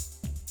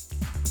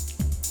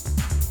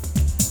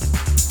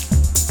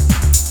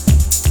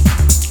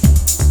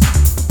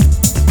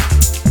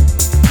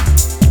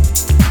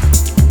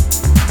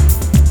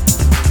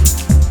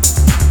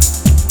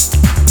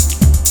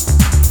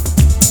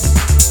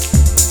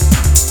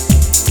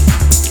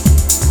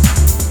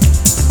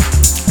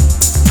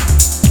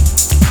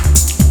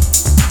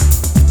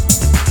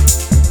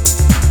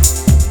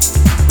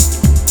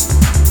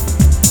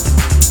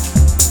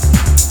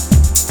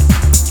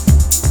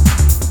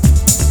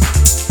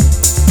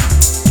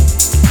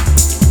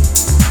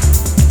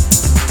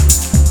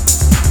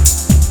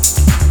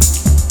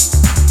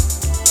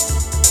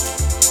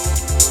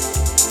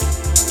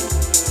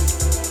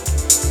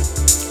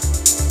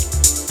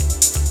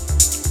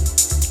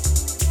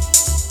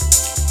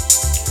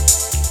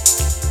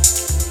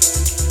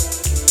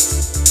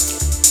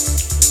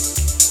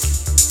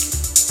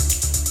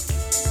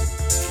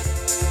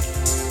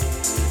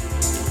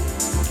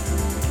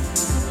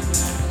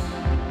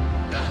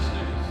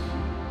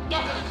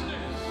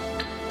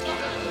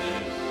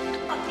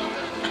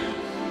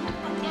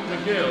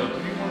Miguel.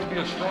 If you want to be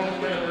a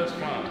strong man, that's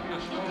fine.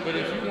 But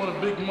if you want a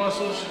big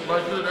muscles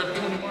like that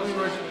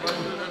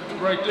 23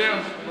 right there,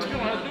 you don't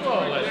have to do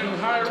all that. You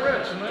higher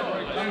reps, man.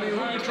 I mean,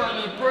 who you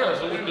trying to impress?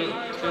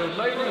 The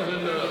ladies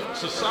in the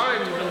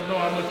society don't know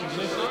how much you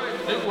listen.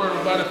 They worry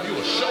about if you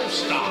a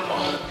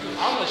showstopper.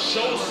 I'm a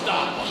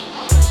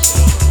showstopper.